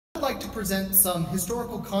present some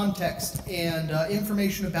historical context and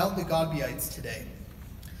information about the Godbeites today.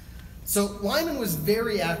 So Lyman was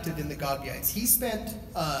very active in the Godbeites. He spent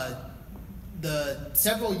the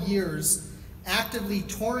several years actively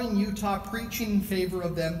touring Utah, preaching in favor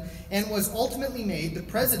of them, and was ultimately made the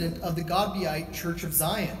president of the Godbeite Church of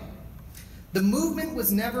Zion. The movement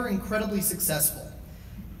was never incredibly successful.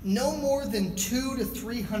 No more than 200 to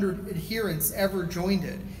 300 adherents ever joined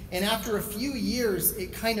it, and after a few years,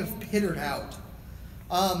 it kind of petered out.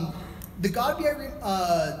 The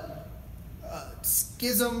Godbeite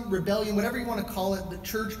schism, rebellion, whatever you want to call it, the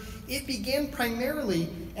church, it began primarily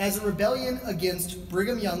as a rebellion against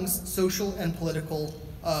Brigham Young's social and political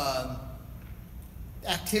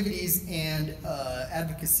activities and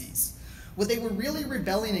advocacies. What they were really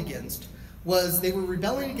rebelling against was they were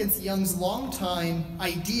rebelling against Young's longtime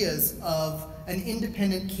ideas of an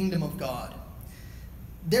independent kingdom of God.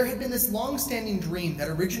 There had been this long-standing dream that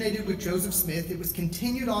originated with Joseph Smith. It was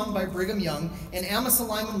continued on by Brigham Young, and Amasa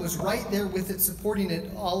Lyman was right there with it, supporting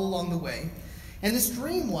it all along the way. And this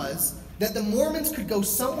dream was that the Mormons could go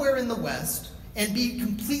somewhere in the West and be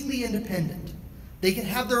completely independent. They could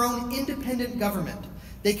have their own independent government.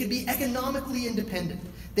 They could be economically independent.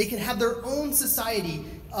 They could have their own society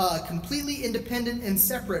completely independent and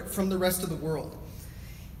separate from the rest of the world.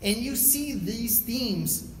 And you see these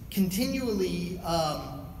themes continually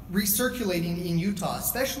recirculating in Utah,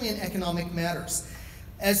 especially in economic matters.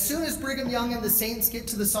 As soon as Brigham Young and the Saints get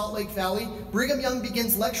to the Salt Lake Valley, Brigham Young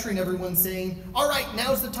begins lecturing everyone saying, all right,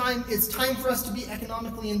 now's the time, it's time for us to be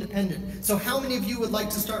economically independent. So how many of you would like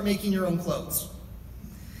to start making your own clothes?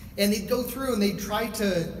 And they'd go through and they'd try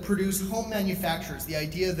to produce home manufacturers, the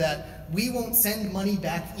idea that we won't send money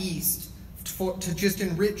back east to just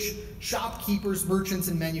enrich shopkeepers, merchants,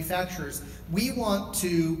 and manufacturers. We want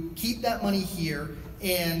to keep that money here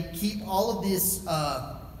and keep all of this,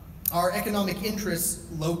 our economic interests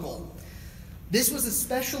local. This was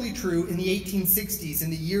especially true in the 1860s, in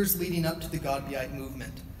the years leading up to the Godbeite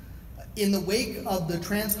movement. In the wake of the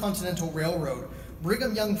Transcontinental Railroad,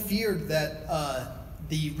 Brigham Young feared that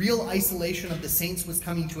the real isolation of the Saints was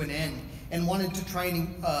coming to an end and wanted to try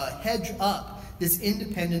and hedge up this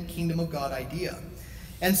independent kingdom of God idea.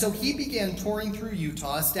 And so he began touring through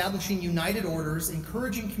Utah, establishing united orders,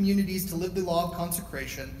 encouraging communities to live the law of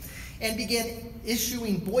consecration, and began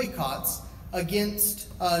issuing boycotts against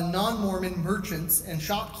non-Mormon merchants and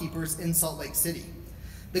shopkeepers in Salt Lake City.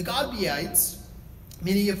 The Godbeites,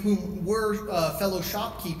 many of whom were fellow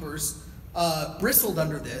shopkeepers, bristled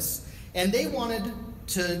under this, and they wanted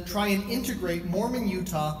to try and integrate Mormon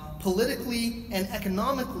Utah politically and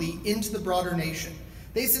economically into the broader nation.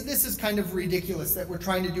 They said, this is kind of ridiculous that we're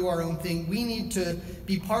trying to do our own thing. We need to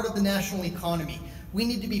be part of the national economy. We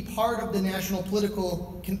need to be part of the national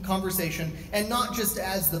political conversation and not just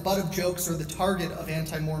as the butt of jokes or the target of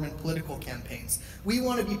anti-Mormon political campaigns. We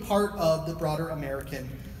want to be part of the broader American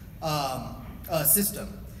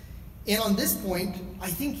system. And on this point, I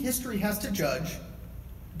think history has to judge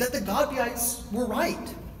that the Godbeites were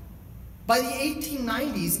right. By the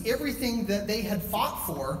 1890s, everything that they had fought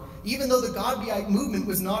for, even though the Godbeite movement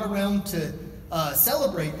was not around to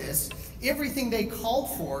celebrate this, everything they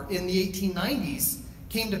called for in the 1890s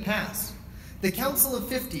came to pass. The Council of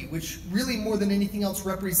 50, which really more than anything else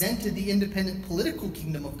represented the independent political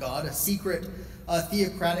kingdom of God, a secret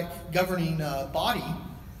theocratic governing body,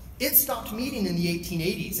 it stopped meeting in the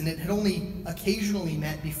 1880s, and it had only occasionally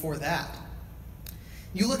met before that.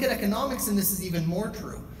 You look at economics, and this is even more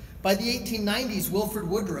true. By the 1890s, Wilford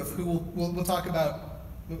Woodruff, who we'll talk about,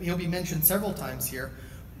 he'll be mentioned several times here.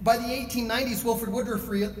 By the 1890s, Wilford Woodruff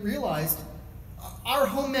realized our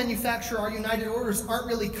home manufacture, our united orders aren't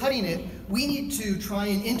really cutting it. We need to try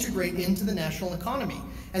and integrate into the national economy.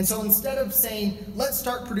 And so instead of saying, let's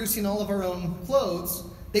start producing all of our own clothes,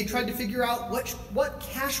 they tried to figure out what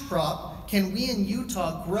cash crop can we in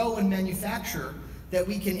Utah grow and manufacture that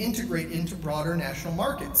we can integrate into broader national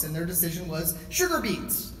markets. And their decision was sugar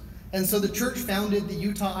beets. And so the church founded the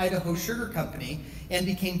Utah-Idaho Sugar Company and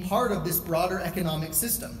became part of this broader economic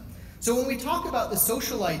system. So when we talk about the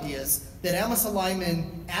social ideas that Amasa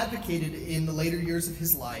Lyman advocated in the later years of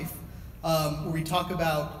his life, where we talk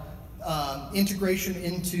about integration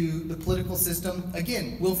into the political system,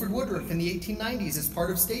 again, Wilford Woodruff in the 1890s as part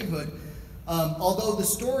of statehood, although the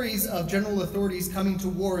stories of general authorities coming to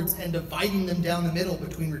wards and dividing them down the middle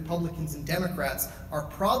between Republicans and Democrats are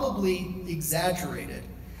probably exaggerated.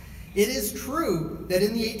 It is true that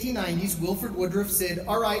in the 1890s, Wilford Woodruff said,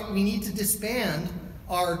 all right, we need to disband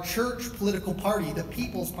our church political party, the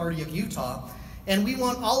People's Party of Utah, and we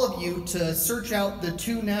want all of you to search out the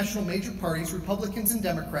two national major parties, Republicans and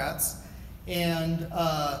Democrats, and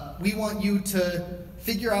we want you to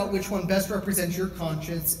figure out which one best represents your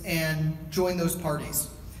conscience and join those parties.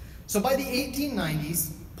 So by the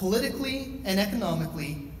 1890s, politically and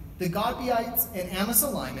economically, the Godbeites and Amasa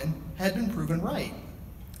Lyman had been proven right.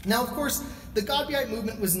 Now, of course, the Godbeite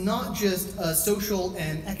movement was not just a social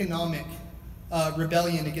and economic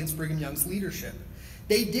rebellion against Brigham Young's leadership.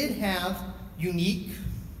 They did have unique,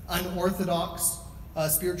 unorthodox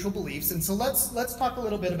spiritual beliefs, and so let's talk a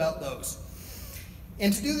little bit about those.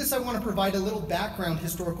 And to do this, I want to provide a little background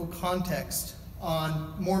historical context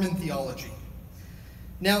on Mormon theology.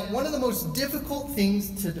 Now, one of the most difficult things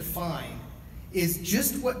to define is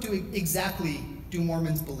just what exactly do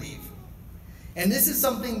Mormons believe. And this is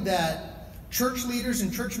something that church leaders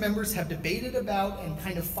and church members have debated about and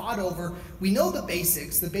kind of fought over. We know the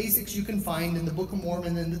basics. The basics you can find in the Book of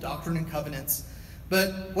Mormon and the Doctrine and Covenants.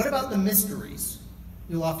 But what about the mysteries?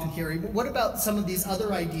 You'll often hear, but what about some of these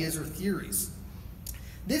other ideas or theories?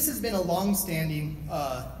 This has been a long-standing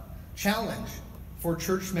challenge for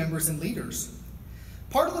church members and leaders.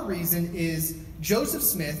 Part of the reason is Joseph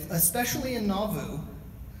Smith, especially in Nauvoo,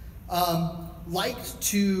 liked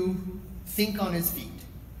to think on his feet.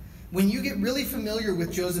 When you get really familiar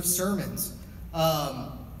with Joseph's sermons,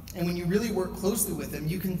 and when you really work closely with him,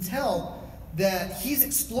 you can tell that he's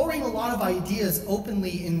exploring a lot of ideas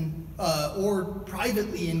openly in or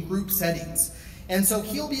privately in group settings. And so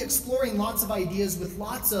he'll be exploring lots of ideas with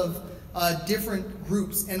lots of different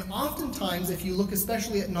groups. And oftentimes, if you look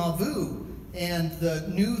especially at Nauvoo and the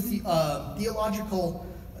new theological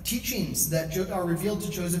teachings that are revealed to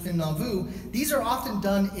Joseph in Nauvoo, these are often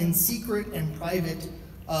done in secret and private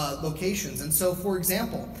locations. And so, for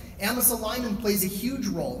example, Amasa Lyman plays a huge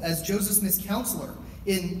role as Joseph Smith's counselor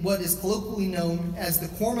in what is colloquially known as the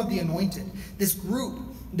Quorum of the Anointed, this group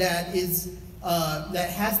that is that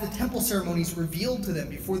has the temple ceremonies revealed to them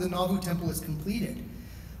before the Nauvoo temple is completed.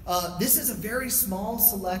 This is a very small,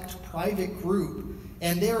 select, private group,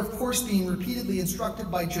 and they are, of course, being repeatedly instructed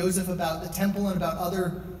by Joseph about the temple and about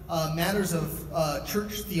other matters of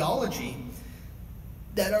church theology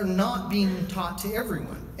that are not being taught to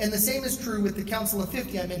everyone. And the same is true with the Council of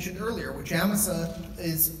 50 I mentioned earlier, which Amasa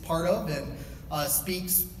is part of and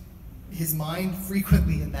speaks his mind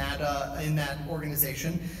frequently in that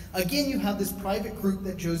organization. Again, you have this private group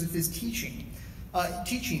that Joseph is teaching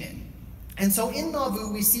in. And so in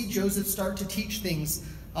Nauvoo, we see Joseph start to teach things,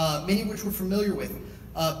 many of which we're familiar with.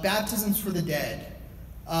 Baptisms for the dead,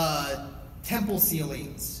 temple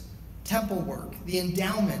sealings, temple work, the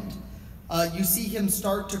endowment. You see him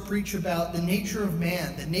start to preach about the nature of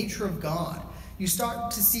man, the nature of God. You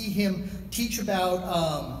start to see him teach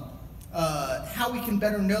about how we can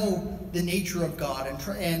better know the nature of God.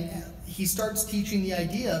 And he starts teaching the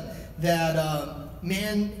idea that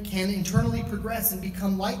man can internally progress and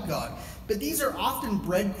become like God. But these are often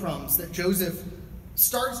breadcrumbs that Joseph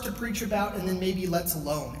starts to preach about and then maybe lets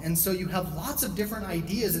alone. And so you have lots of different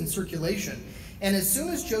ideas in circulation. And as soon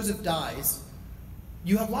as Joseph dies,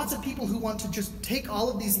 you have lots of people who want to just take all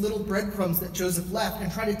of these little breadcrumbs that Joseph left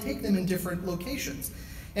and try to take them in different locations.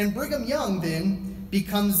 And Brigham Young then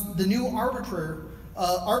becomes the new arbitrator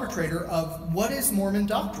of what is Mormon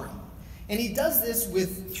doctrine. And he does this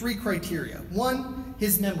with three criteria. One,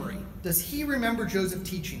 his memory. Does he remember Joseph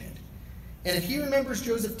teaching it? And if he remembers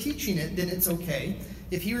Joseph teaching it, then it's okay.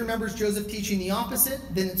 If he remembers Joseph teaching the opposite,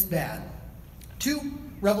 then it's bad. Two,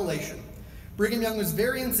 revelation. Brigham Young was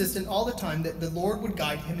very insistent all the time that the Lord would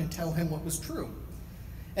guide him and tell him what was true.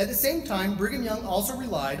 At the same time, Brigham Young also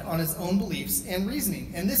relied on his own beliefs and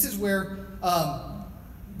reasoning. And this is where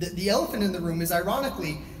the elephant in the room is,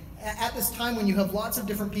 ironically, at this time when you have lots of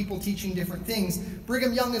different people teaching different things,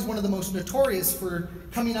 Brigham Young is one of the most notorious for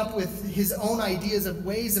coming up with his own ideas of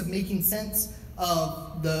ways of making sense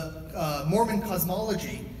of the Mormon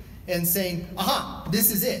cosmology and saying, aha,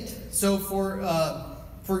 this is it. So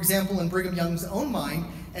for example, in Brigham Young's own mind,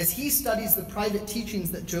 as he studies the private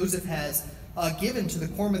teachings that Joseph has given to the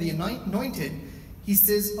Quorum of the Anointed, he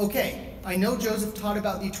says, okay, I know Joseph taught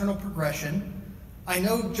about the eternal progression. I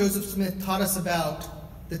know Joseph Smith taught us about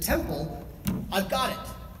the temple. I've got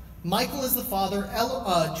it. Michael is the father,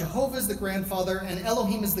 Jehovah is the grandfather, and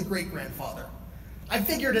Elohim is the great-grandfather. I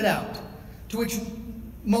figured it out. To which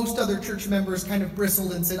most other church members kind of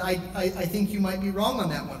bristled and said, I think you might be wrong on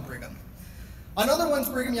that one, Brigham. On other ones,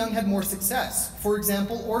 Brigham Young had more success. For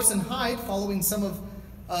example, Orson Hyde, following some of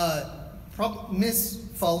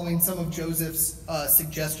Joseph's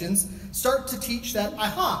suggestions, start to teach that,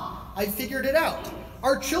 aha, I figured it out.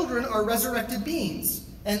 Our children are resurrected beings,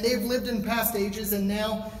 and they've lived in past ages, and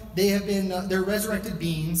now they have been, they're resurrected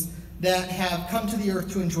beings that have come to the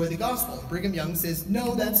earth to enjoy the gospel. Brigham Young says,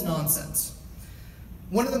 no, that's nonsense.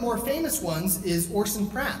 One of the more famous ones is Orson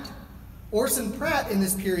Pratt. Orson Pratt in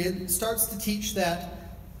this period starts to teach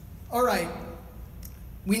that, all right,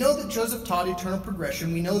 we know that Joseph taught eternal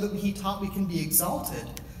progression. We know that he taught we can be exalted.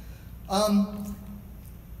 But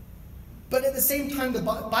at the same time, the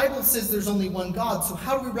Bible says there's only one God. So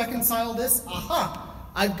how do we reconcile this? Aha,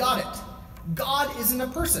 I've got it. God isn't a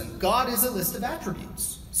person. God is a list of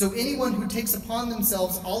attributes. So anyone who takes upon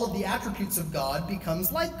themselves all of the attributes of God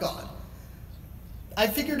becomes like God. I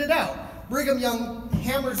figured it out. Brigham Young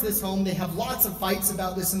hammers this home. They have lots of fights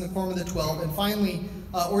about this in the Quorum of the 12. And finally,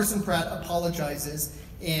 Orson Pratt apologizes,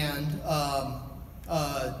 and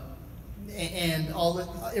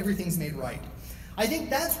everything's made right. I think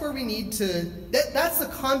that's where we need to, that's the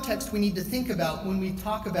context we need to think about when we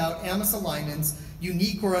talk about Amasa Lyman's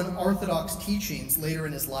unique or unorthodox teachings later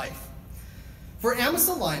in his life. For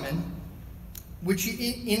Amasa Lyman, which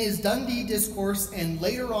in his Dundee discourse and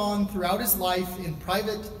later on throughout his life in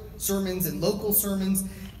private sermons and local sermons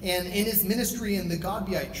and in his ministry in the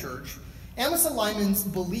Godbeite Church, Amasa Lyman's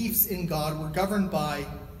beliefs in God were governed by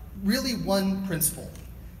really one principle.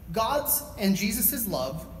 God's and Jesus'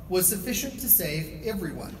 love was sufficient to save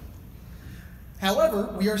everyone. However,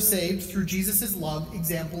 we are saved through Jesus' love,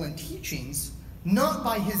 example, and teachings, not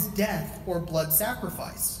by his death or blood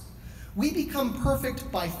sacrifice. We become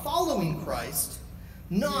perfect by following Christ,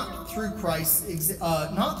 not through Christ's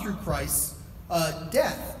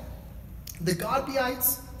death. The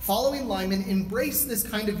Godbeites, following Lyman, embraced this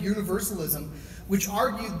kind of universalism, which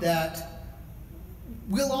argued that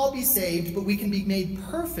we'll all be saved, but we can be made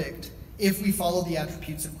perfect if we follow the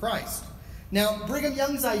attributes of Christ. Now, Brigham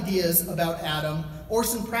Young's ideas about Adam,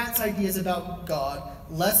 Orson Pratt's ideas about God,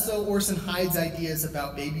 less so Orson Hyde's ideas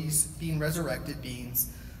about babies being resurrected beings,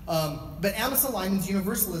 but Amasa Lyman's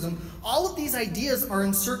universalism, all of these ideas are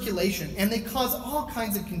in circulation, and they cause all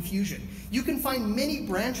kinds of confusion. You can find many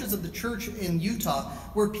branches of the church in Utah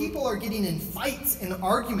where people are getting in fights and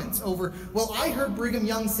arguments over, well, I heard Brigham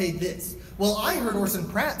Young say this. Well, I heard Orson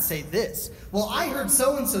Pratt say this. Well, I heard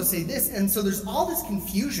so-and-so say this. And so there's all this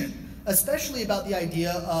confusion, especially about the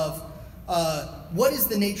idea of what is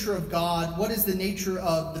the nature of God? What is the nature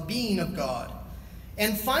of the being of God?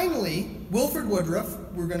 And finally, Wilford Woodruff,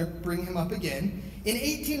 we're going to bring him up again, in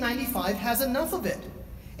 1895 has enough of it.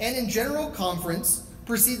 And in General Conference,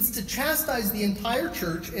 proceeds to chastise the entire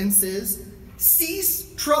church and says,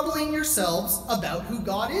 cease troubling yourselves about who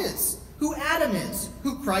God is, who Adam is,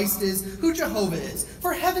 who Christ is, who Jehovah is.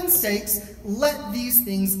 For heaven's sakes, let these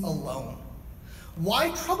things alone. Why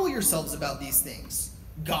trouble yourselves about these things?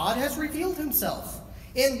 God has revealed himself.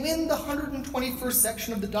 And when the 121st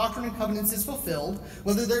section of the Doctrine and Covenants is fulfilled,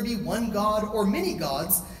 whether there be one God or many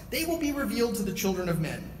gods, they will be revealed to the children of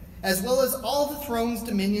men, as well as all the thrones,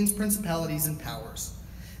 dominions, principalities, and powers.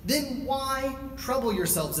 Then why trouble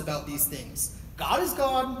yourselves about these things? God is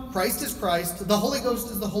God, Christ is Christ, the Holy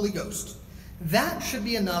Ghost is the Holy Ghost. That should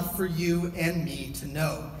be enough for you and me to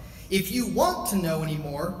know. If you want to know any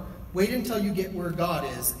more, wait until you get where God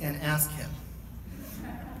is and ask him.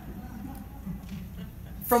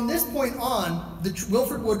 From this point on,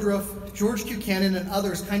 Wilford Woodruff, George Buchanan, and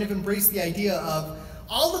others kind of embraced the idea of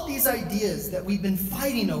all of these ideas that we've been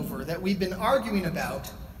fighting over, that we've been arguing about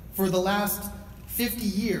for the last 50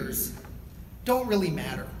 years, don't really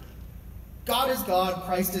matter. God is God,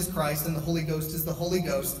 Christ is Christ, and the Holy Ghost is the Holy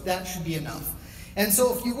Ghost. That should be enough. And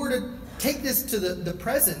so if you were to take this to the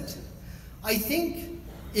present, I think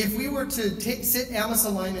if we were to sit Amasa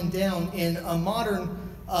Lyman down in a modern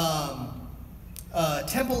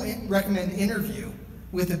temple recommend interview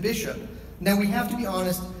with a bishop, now we have to be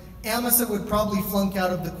honest, Amasa would probably flunk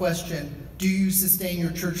out of the question, do you sustain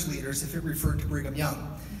your church leaders, if it referred to Brigham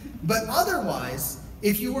Young. But otherwise,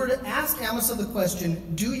 if you were to ask Amasa the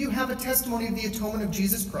question, do you have a testimony of the atonement of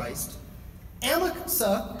Jesus Christ?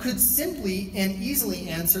 Amasa could simply and easily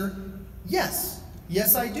answer, yes,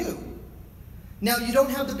 yes I do. Now, you don't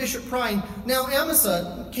have the bishop prying. Now,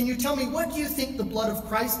 Amasa, can you tell me, what do you think the blood of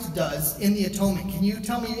Christ does in the atonement? Can you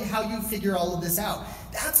tell me how you figure all of this out?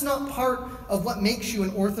 That's not part of what makes you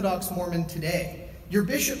an Orthodox Mormon today. Your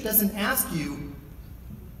bishop doesn't ask you,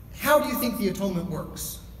 how do you think the atonement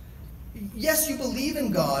works? Yes, you believe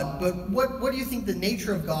in God, but what do you think the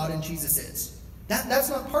nature of God and Jesus is? That's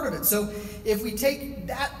not part of it. So if we take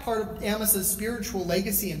that part of Amasa's spiritual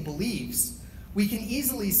legacy and beliefs, we can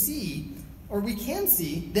easily see, or we can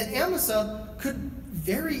see, that Amasa could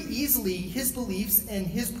very easily, his beliefs and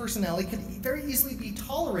his personality could very easily be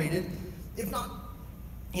tolerated, if not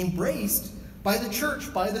embraced, by the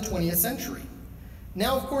church by the 20th century.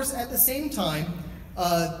 Now, of course, at the same time,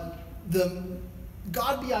 the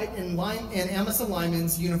Godbeite and Amasa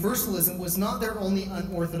Lyman's universalism was not their only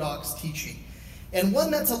unorthodox teaching. And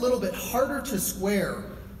one that's a little bit harder to square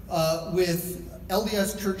with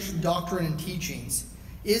LDS church doctrine and teachings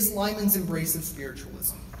is Lyman's embrace of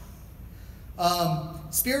spiritualism.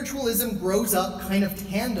 Spiritualism grows up kind of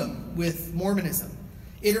tandem with Mormonism.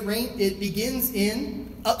 It begins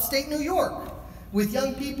in upstate New York with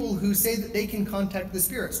young people who say that they can contact the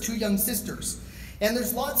spirits, two young sisters. And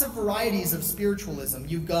there's lots of varieties of spiritualism.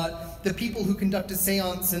 You've got the people who conduct a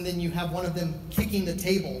seance, and then you have one of them kicking the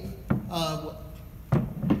table.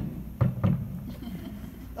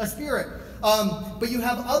 A spirit. But you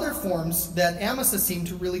have other forms that Amasa seem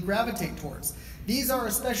to really gravitate towards. These are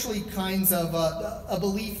especially kinds of a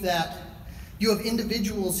belief that you have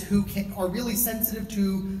individuals who are really sensitive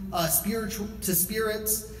to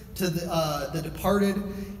spirits, to the departed,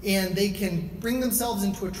 and they can bring themselves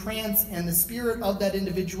into a trance, and the spirit of that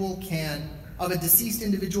individual of a deceased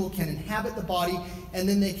individual can inhabit the body, and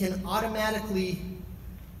then they can automatically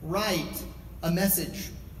write a message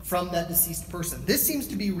from that deceased person. This seems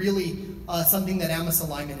to be really something that Amasa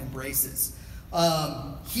Lyman embraces.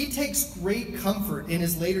 He takes great comfort in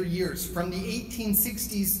his later years, from the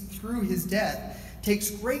 1860s through his death,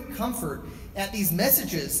 takes great comfort at these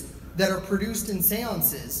messages that are produced in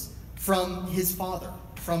seances from his father,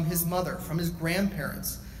 from his mother, from his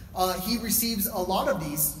grandparents. He receives a lot of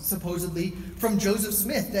these, supposedly, from Joseph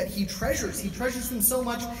Smith that he treasures. He treasures them so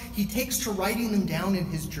much, he takes to writing them down in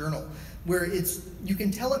his journal, where you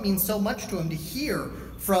can tell it means so much to him to hear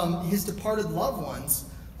from his departed loved ones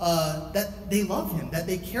that they love him, that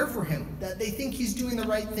they care for him, that they think he's doing the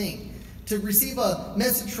right thing. To receive a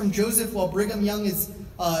message from Joseph while Brigham Young is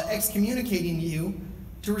excommunicating you,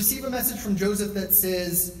 to receive a message from Joseph that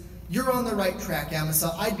says, "You're on the right track,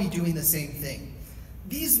 Amasa, I'd be doing the same thing."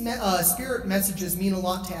 These spirit messages mean a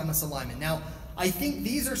lot to Amasa Lyman. Now, I think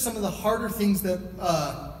these are some of the harder things that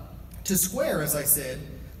to square, as I said,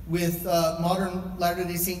 with modern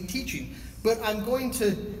Latter-day Saint teaching. But I'm going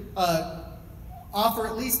to offer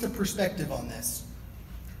at least a perspective on this.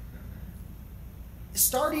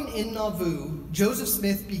 Starting in Nauvoo, Joseph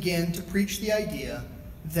Smith began to preach the idea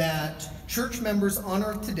that church members on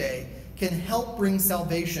earth today can help bring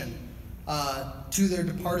salvation to their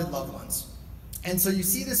departed loved ones. And so you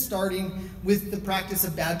see this starting with the practice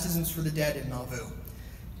of baptisms for the dead in Nauvoo.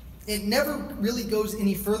 It never really goes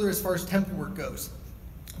any further as far as temple work goes.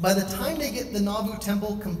 By the time they get the Nauvoo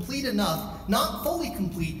temple complete enough, not fully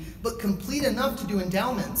complete, but complete enough to do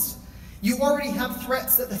endowments, you already have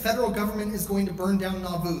threats that the federal government is going to burn down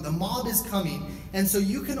Nauvoo. The mob is coming, and so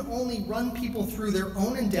you can only run people through their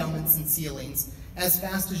own endowments and sealings as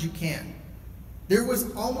fast as you can. There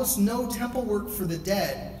was almost no temple work for the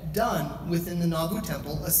dead done within the Nauvoo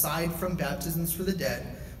temple, aside from baptisms for the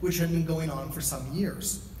dead, which had been going on for some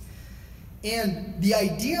years. And the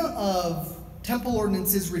idea of temple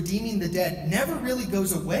ordinances redeeming the dead never really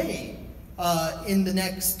goes away in the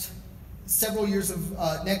next several years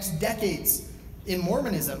of next decades in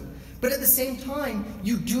Mormonism, but at the same time,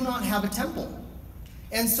 you do not have a temple.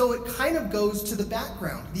 And so it kind of goes to the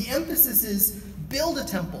background. The emphasis is build a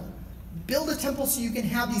temple. Build a temple so you can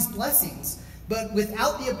have these blessings, but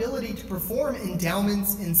without the ability to perform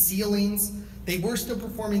endowments and sealings. They were still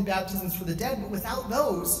performing baptisms for the dead, but without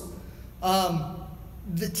those,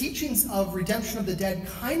 the teachings of redemption of the dead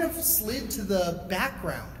kind of slid to the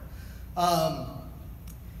background.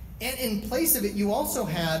 And in place of it, you also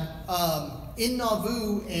had, in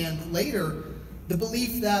Nauvoo and later, the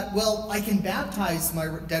belief that, well, I can baptize my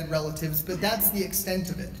dead relatives, but that's the extent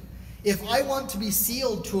of it. If I want to be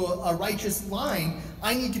sealed to a righteous line,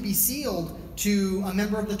 I need to be sealed to a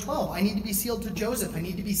member of the 12. I need to be sealed to Joseph. I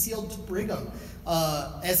need to be sealed to Brigham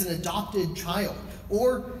as an adopted child.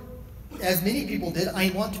 Or, as many people did, I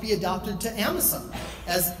want to be adopted to Amasa,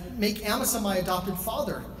 make Amasa my adopted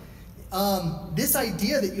father. This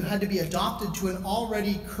idea that you had to be adopted to an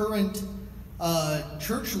already current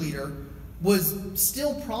church leader was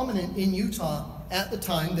still prominent in Utah at the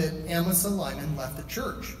time that Amasa Lyman left the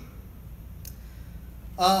church.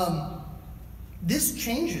 This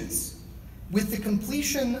changes with the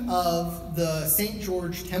completion of the St.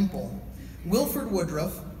 George Temple. Wilford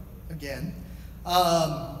Woodruff, again,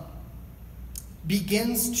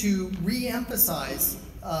 begins to re-emphasize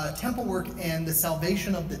temple work and the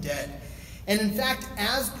salvation of the dead. And in fact,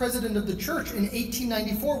 as president of the church in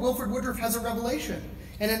 1894, Wilford Woodruff has a revelation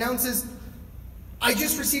and announces, "I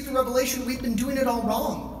just received a revelation, we've been doing it all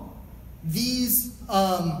wrong. These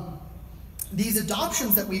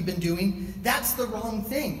adoptions that we've been doing, that's the wrong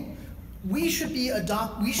thing. we should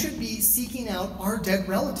be seeking out our dead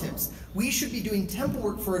relatives. We should be doing temple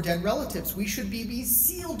work for our dead relatives. We should be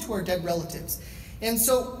sealed to our dead relatives. And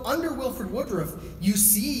so under Wilford Woodruff, you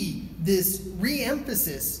see this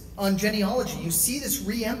re-emphasis on genealogy. You see this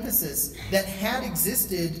re-emphasis that had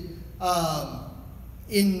existed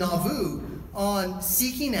in Nauvoo on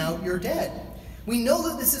seeking out your dead. We know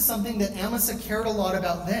that this is something that Amasa cared a lot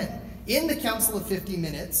about then. In the Council of 50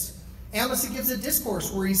 Minutes, Amasa gives a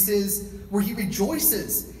discourse where he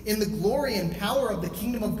rejoices in the glory and power of the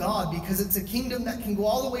kingdom of God, because it's a kingdom that can go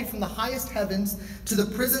all the way from the highest heavens to the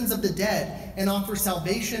prisons of the dead and offer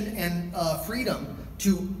salvation and freedom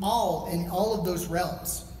to all in all of those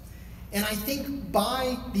realms. And I think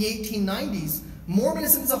by the 1890s,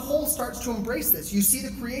 Mormonism as a whole starts to embrace this. You see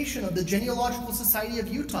the creation of the Genealogical Society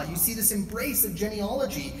of Utah. You see this embrace of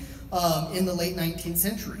genealogy in the late 19th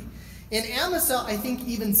century. And Amasa, I think,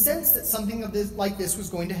 even sensed that something like this was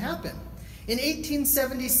going to happen. In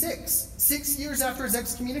 1876, 6 years after his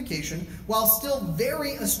excommunication, while still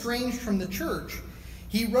very estranged from the church,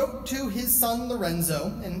 he wrote to his son Lorenzo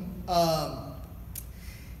and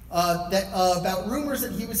about rumors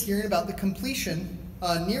that he was hearing about the completion,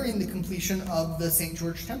 nearing the completion of the St.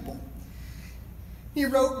 George Temple. He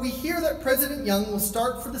wrote, "We hear that President Young will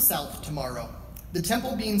start for the South tomorrow, the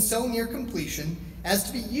temple being so near completion as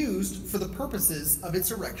to be used for the purposes of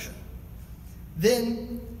its erection."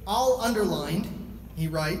 Then, all underlined, he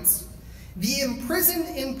writes, "The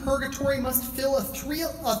imprisoned in purgatory must feel a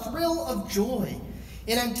thrill of joy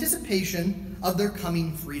in anticipation of their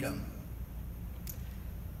coming freedom."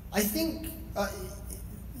 I think,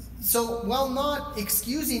 so while not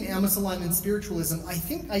excusing Amasa Lyman's spiritualism,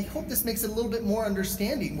 I hope this makes it a little bit more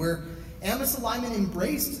understanding, where Amasa Lyman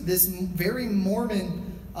embraced this very Mormon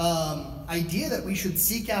idea that we should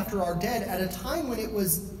seek after our dead at a time when it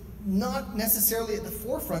was not necessarily at the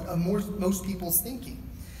forefront of most people's thinking.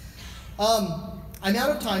 I'm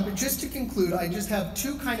out of time, but just to conclude, I just have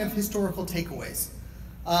two kind of historical takeaways.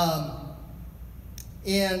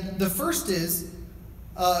 And the first is,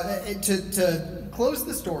 to close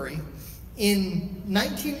the story, in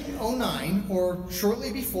 1909, or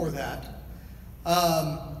shortly before that,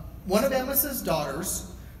 one of Amasa's daughters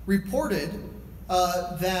reported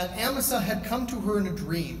that Amasa had come to her in a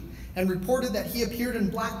dream and reported that he appeared in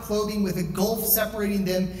black clothing with a gulf separating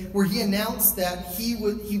them, where he announced that he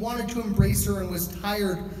wanted to embrace her and was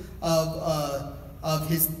tired of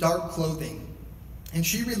his dark clothing. And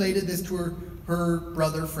she related this to her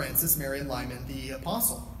brother Francis Marion Lyman, the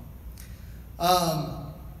apostle.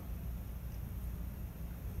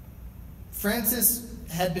 Francis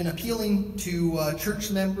had been appealing to church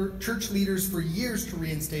leaders for years to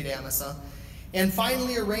reinstate Amasa, and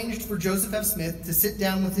finally arranged for Joseph F. Smith to sit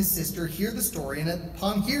down with his sister, hear the story, and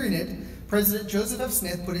upon hearing it, President Joseph F.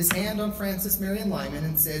 Smith put his hand on Francis Marion Lyman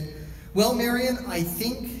and said, "Well, Marion, I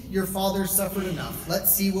think your father suffered enough.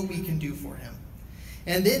 Let's see what we can do for him."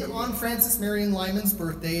 And then on Francis Marion Lyman's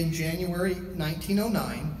birthday in January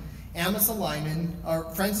 1909,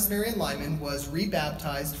 Francis Marion Lyman was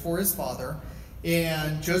rebaptized for his father,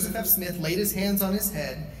 and Joseph F. Smith laid his hands on his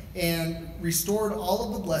head and restored all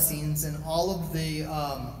of the blessings and all of the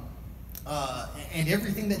and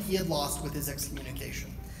everything that he had lost with his excommunication.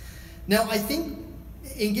 Now, I think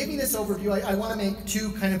in giving this overview, I want to make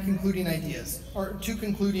two kind of concluding ideas, or two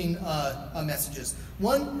concluding messages.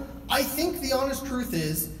 One, I think the honest truth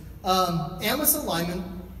is Amasa Lyman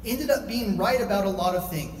ended up being right about a lot of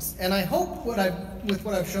things. And I hope with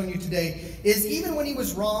what I've shown you today is, even when he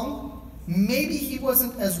was wrong, maybe he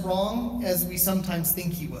wasn't as wrong as we sometimes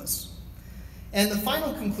think he was. And the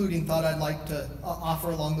final concluding thought I'd like to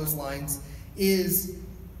offer along those lines is,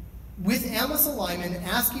 with Amasa Lyman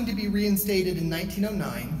asking to be reinstated in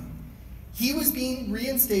 1909, he was being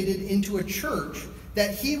reinstated into a church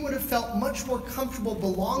that he would have felt much more comfortable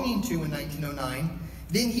belonging to in 1909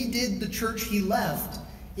 than he did the church he left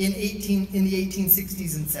in the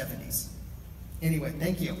 1860s and 70s. Anyway,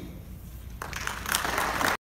 thank you.